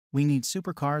We need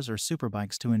supercars or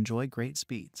superbikes to enjoy great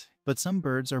speeds, but some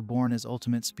birds are born as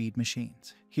ultimate speed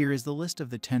machines. Here is the list of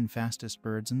the 10 fastest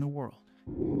birds in the world.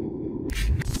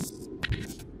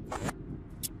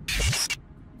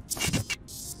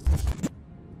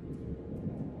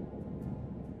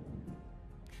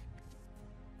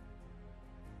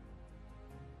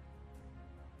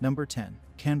 Number 10.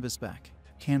 Canvasback.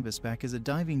 Canvasback is a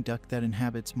diving duck that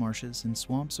inhabits marshes and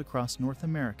swamps across North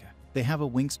America. They have a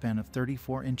wingspan of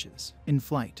 34 inches. In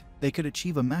flight, they could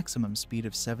achieve a maximum speed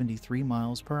of 73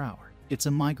 miles per hour. It's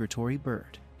a migratory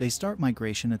bird. They start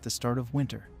migration at the start of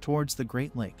winter, towards the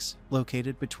Great Lakes,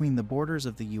 located between the borders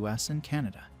of the US and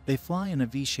Canada. They fly in a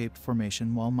V-shaped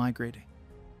formation while migrating.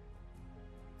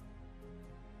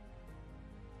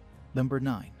 Number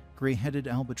 9. Gray-headed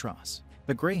albatross.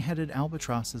 The gray-headed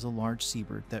albatross is a large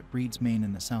seabird that breeds main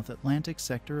in the South Atlantic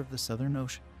sector of the Southern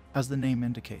Ocean. As the name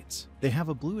indicates, they have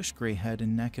a bluish-gray head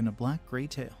and neck and a black-gray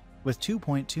tail. With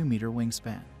 2.2-meter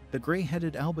wingspan, the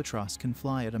gray-headed albatross can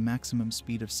fly at a maximum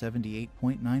speed of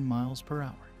 78.9 miles per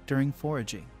hour. During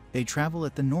foraging, they travel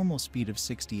at the normal speed of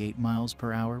 68 miles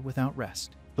per hour without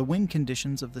rest. The wind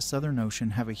conditions of the Southern Ocean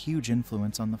have a huge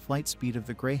influence on the flight speed of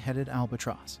the gray-headed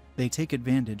albatross. They take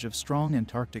advantage of strong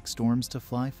Antarctic storms to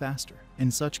fly faster.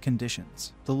 In such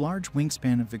conditions, the large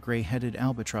wingspan of the gray-headed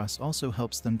albatross also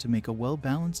helps them to make a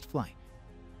well-balanced flight.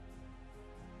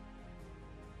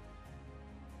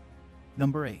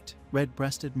 Number 8.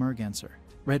 Red-breasted merganser.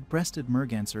 Red-breasted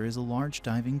merganser is a large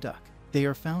diving duck. They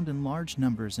are found in large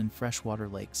numbers in freshwater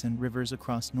lakes and rivers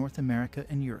across North America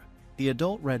and Europe. The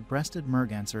adult red-breasted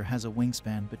merganser has a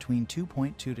wingspan between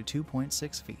 2.2 to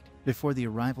 2.6 feet. Before the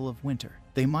arrival of winter,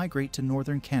 they migrate to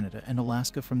northern Canada and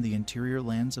Alaska from the interior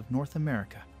lands of North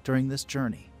America. During this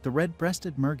journey, the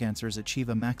red-breasted mergansers achieve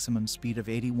a maximum speed of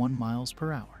 81 miles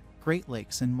per hour. Great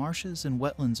Lakes and marshes and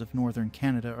wetlands of northern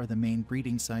Canada are the main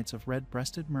breeding sites of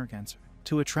red-breasted merganser.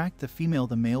 To attract the female,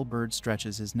 the male bird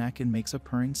stretches his neck and makes a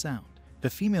purring sound. The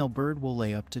female bird will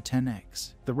lay up to 10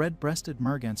 eggs. The red-breasted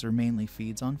merganser mainly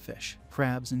feeds on fish,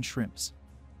 crabs, and shrimps.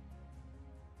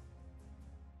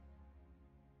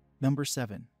 Number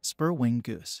 7. Spur-winged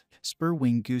goose.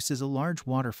 Spur-winged goose is a large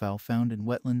waterfowl found in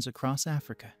wetlands across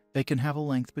Africa. They can have a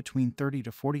length between 30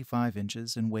 to 45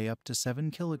 inches and weigh up to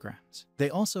 7 kilograms. They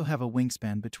also have a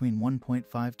wingspan between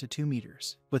 1.5 to 2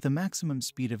 meters, with a maximum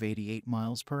speed of 88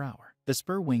 miles per hour. The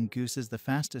spur-winged goose is the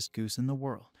fastest goose in the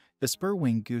world. The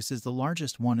spur-winged goose is the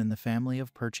largest one in the family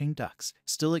of perching ducks.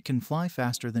 Still, it can fly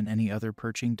faster than any other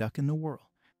perching duck in the world.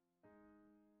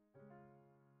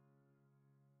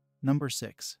 Number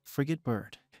 6. Frigate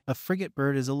bird. A frigate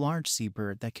bird is a large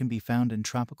seabird that can be found in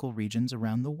tropical regions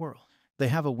around the world. They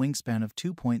have a wingspan of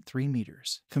 2.3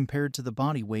 meters, compared to the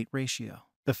body weight ratio.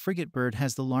 The frigate bird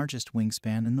has the largest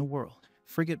wingspan in the world.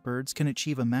 Frigate birds can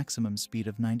achieve a maximum speed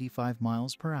of 95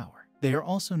 miles per hour. They are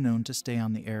also known to stay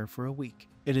on the air for a week.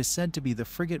 It is said to be the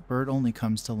frigate bird only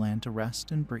comes to land to rest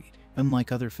and breed.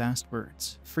 Unlike other fast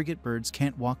birds, frigate birds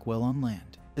can't walk well on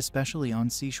land, especially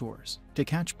on seashores. To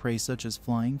catch prey such as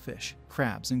flying fish,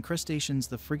 crabs, and crustaceans,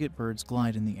 the frigate birds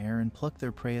glide in the air and pluck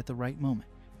their prey at the right moment.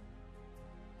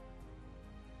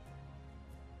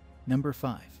 Number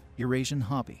 5. Eurasian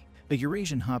Hobby. The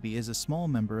Eurasian Hobby is a small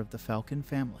member of the falcon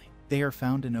family. They are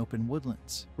found in open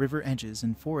woodlands, river edges,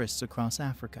 and forests across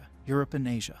Africa, Europe, and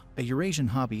Asia. A Eurasian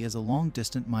Hobby is a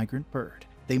long-distant migrant bird.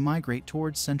 They migrate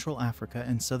towards Central Africa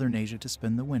and Southern Asia to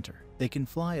spend the winter. They can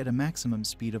fly at a maximum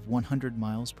speed of 100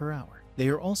 miles per hour. They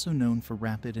are also known for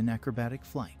rapid and acrobatic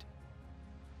flight.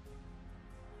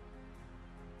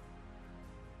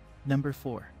 Number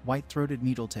 4. White-throated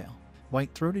needletail.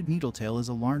 White-throated needletail is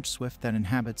a large swift that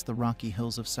inhabits the rocky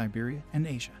hills of Siberia and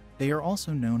Asia. They are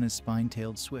also known as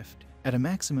spine-tailed swift. At a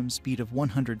maximum speed of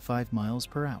 105 miles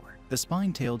per hour, the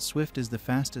spine-tailed swift is the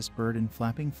fastest bird in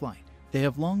flapping flight. They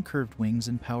have long curved wings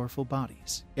and powerful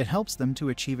bodies. It helps them to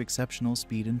achieve exceptional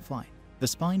speed in flight. The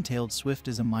spine-tailed swift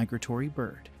is a migratory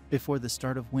bird. Before the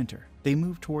start of winter, they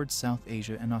move towards South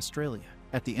Asia and Australia.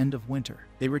 At the end of winter,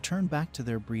 they return back to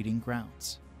their breeding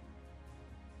grounds.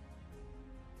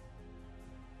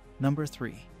 Number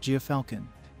 3. Gyrfalcon.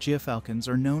 Gyrfalcons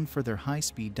are known for their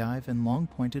high-speed dive and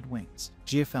long-pointed wings.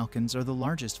 Gyrfalcons are the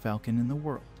largest falcon in the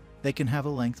world. They can have a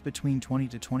length between 20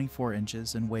 to 24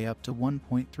 inches and weigh up to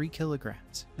 1.3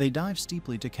 kilograms. They dive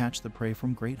steeply to catch the prey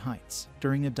from great heights.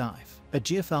 During a dive, a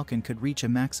gyrfalcon could reach a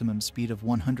maximum speed of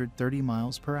 130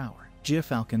 miles per hour.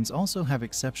 Gyrfalcons also have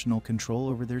exceptional control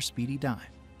over their speedy dive.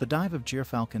 The dive of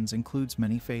gyrfalcons includes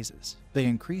many phases. They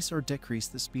increase or decrease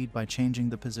the speed by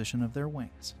changing the position of their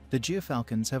wings. The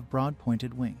gyrfalcons have broad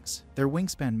pointed wings. Their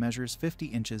wingspan measures 50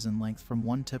 inches in length from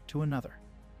one tip to another.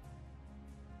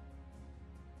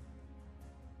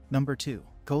 Number 2.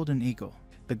 Golden Eagle.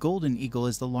 The golden eagle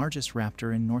is the largest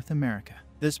raptor in North America.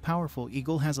 This powerful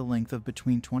eagle has a length of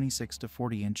between 26 to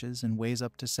 40 inches and weighs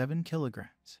up to 7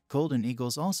 kilograms. Golden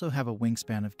eagles also have a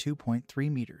wingspan of 2.3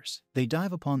 meters. They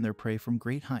dive upon their prey from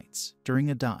great heights. During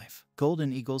a dive,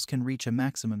 golden eagles can reach a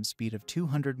maximum speed of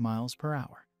 200 miles per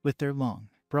hour. With their long,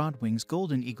 broad wings,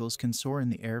 golden eagles can soar in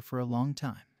the air for a long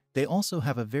time. They also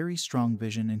have a very strong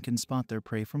vision and can spot their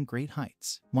prey from great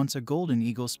heights. Once a golden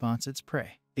eagle spots its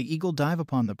prey, the eagle dive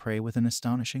upon the prey with an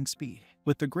astonishing speed.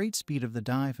 With the great speed of the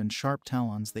dive and sharp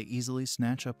talons, they easily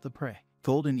snatch up the prey.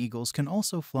 Golden eagles can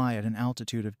also fly at an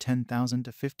altitude of 10,000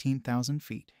 to 15,000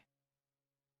 feet.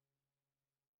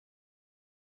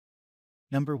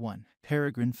 Number 1.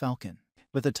 Peregrine Falcon.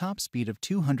 With a top speed of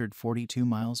 242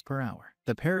 miles per hour,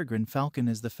 the peregrine falcon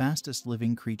is the fastest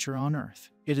living creature on Earth.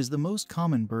 It is the most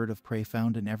common bird of prey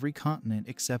found in every continent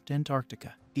except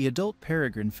Antarctica. The adult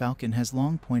peregrine falcon has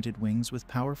long pointed wings with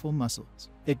powerful muscles.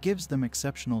 It gives them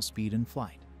exceptional speed in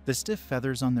flight. The stiff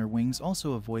feathers on their wings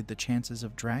also avoid the chances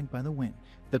of drag by the wind.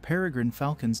 The peregrine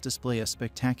falcons display a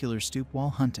spectacular stoop while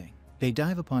hunting. They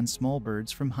dive upon small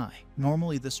birds from high.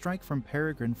 Normally, the strike from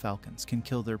peregrine falcons can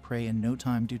kill their prey in no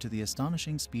time due to the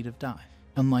astonishing speed of dive.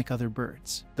 Unlike other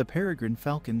birds, the peregrine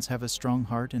falcons have a strong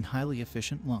heart and highly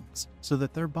efficient lungs, so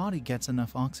that their body gets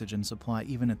enough oxygen supply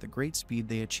even at the great speed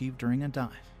they achieve during a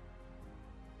dive.